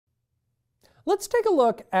Let's take a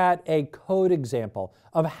look at a code example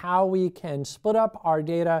of how we can split up our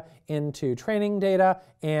data into training data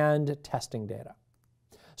and testing data.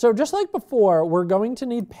 So just like before, we're going to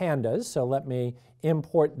need pandas, so let me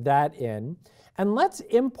import that in. And let's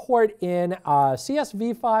import in a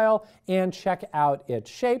CSV file and check out its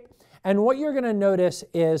shape. And what you're going to notice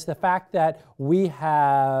is the fact that we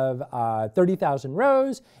have 30,000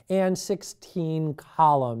 rows and 16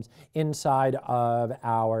 columns inside of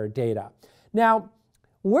our data. Now,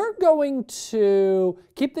 we're going to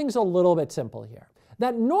keep things a little bit simple here.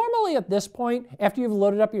 That normally at this point, after you've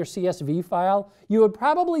loaded up your CSV file, you would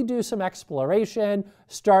probably do some exploration,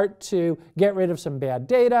 start to get rid of some bad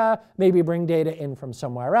data, maybe bring data in from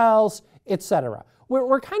somewhere else, etc.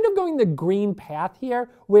 We're kind of going the green path here,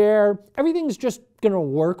 where everything's just going to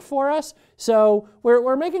work for us. So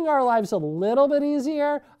we're making our lives a little bit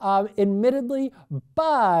easier, admittedly,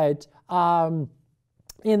 but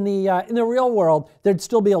in the real world, there'd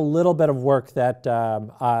still be a little bit of work that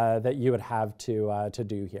that you would have to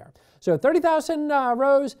do here. So 30,000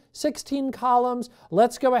 rows, 16 columns.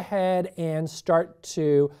 Let's go ahead and start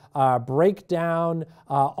to break down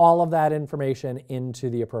all of that information into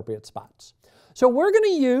the appropriate spots. So we're going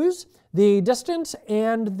to use the distance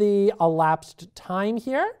and the elapsed time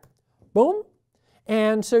here. Boom.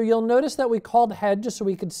 And so you'll notice that we called head just so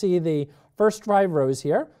we could see the first 5 rows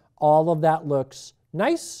here. All of that looks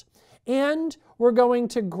nice. And we're going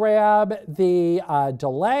to grab the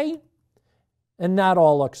delay, and that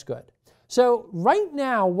all looks good. So right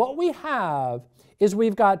now, what we have is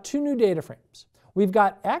we've got 2 new data frames. We've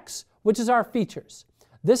got X, which is our features.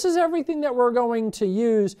 This is everything that we're going to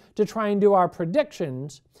use to try and do our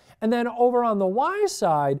predictions. And then over on the Y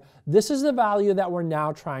side, this is the value that we're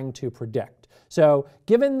now trying to predict. So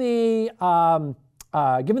given the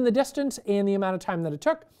distance and the amount of time that it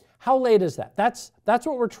took, how late is that? That's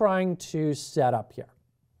what we're trying to set up here.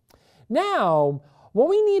 Now, what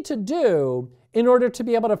we need to do in order to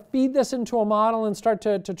be able to feed this into a model and start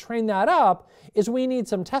to train that up is we need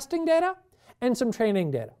some testing data and some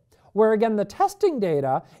training data, where again the testing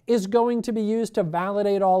data is going to be used to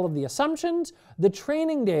validate all of the assumptions. The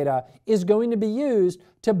training data is going to be used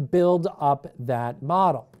to build up that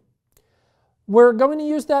model. We're going to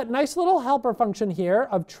use that nice little helper function here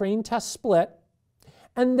of train test split.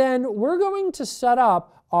 And then we're going to set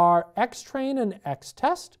up our xtrain and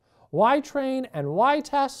xtest, ytrain and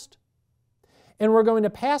ytest. And we're going to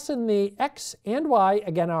pass in the x and y.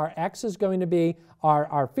 Again, our x is going to be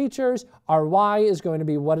our features. Our y is going to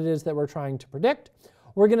be what it is that we're trying to predict.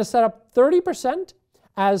 We're going to set up 30%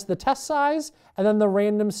 as the test size, and then the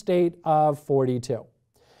random state of 42.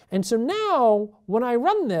 And so now, when I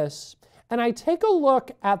run this, and I take a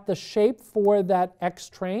look at the shape for that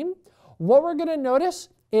xtrain, what we're going to notice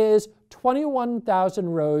is 21,000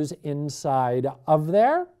 rows inside of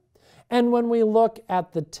there. And when we look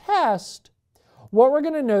at the test, what we're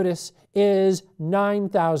going to notice is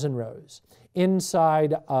 9,000 rows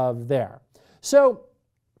inside of there. So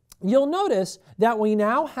you'll notice that we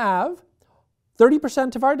now have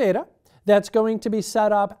 30% of our data that's going to be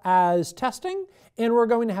set up as testing, and we're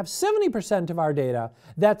going to have 70% of our data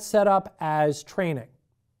that's set up as training.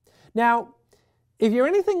 Now, if you're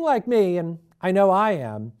anything like me, and I know I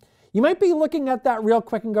am, you might be looking at that real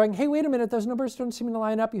quick and going, hey, wait a minute, those numbers don't seem to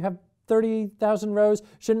line up. You have 30,000 rows.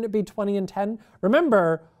 Shouldn't it be 20 and 10?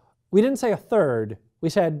 Remember, we didn't say a third.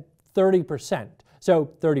 We said 30%. So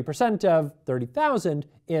 30% of 30,000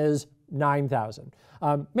 is 9,000.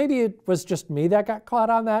 Maybe it was just me that got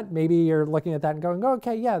caught on that. Maybe you're looking at that and going, oh,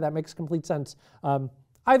 okay, yeah, that makes complete sense.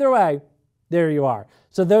 Either way, there you are.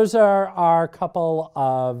 So those are our couple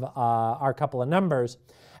of numbers.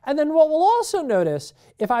 And then what we'll also notice,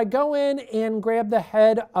 if I go in and grab the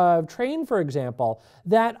head of train, for example,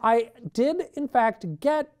 that I did in fact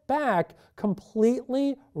get back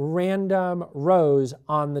completely random rows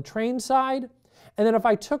on the train side. And then if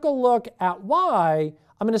I took a look at Y,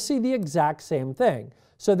 I'm going to see the exact same thing.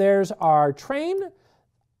 So there's our train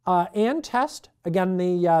and test, again,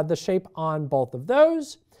 the shape on both of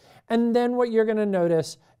those. And then what you're going to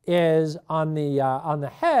notice is on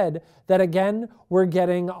the head that, again, we're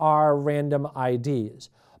getting our random IDs.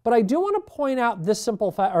 But I do want to point out this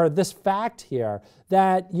simple fact, or this fact here,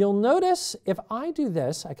 that you'll notice if I do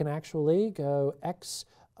this, I can actually go x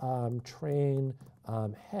train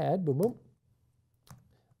head, boom, boom.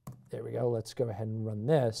 There we go. Let's go ahead and run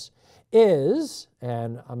this.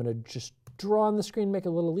 And I'm going to just draw on the screen, make it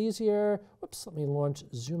a little easier. Whoops, let me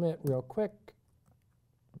zoom it real quick.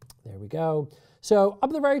 There we go. So up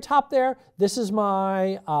at the very top there, this is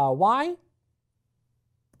my Y.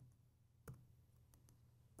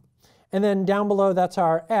 And then down below, that's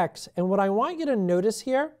our X. And what I want you to notice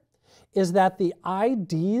here is that the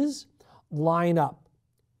IDs line up.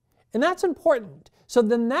 And that's important. So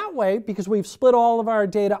then that way, because we've split all of our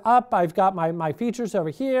data up, I've got my features over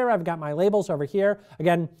here, I've got my labels over here.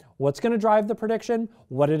 Again, what's going to drive the prediction?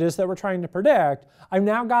 What it is that we're trying to predict. I've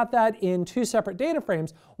now got that in two separate data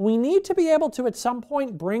frames. We need to be able to, at some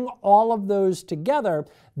point, bring all of those together.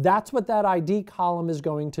 That's what that ID column is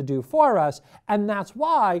going to do for us, and that's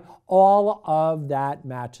why all of that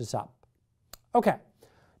matches up. Okay.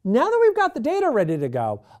 Now that we've got the data ready to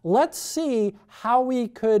go, let's see how we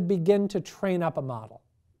could begin to train up a model.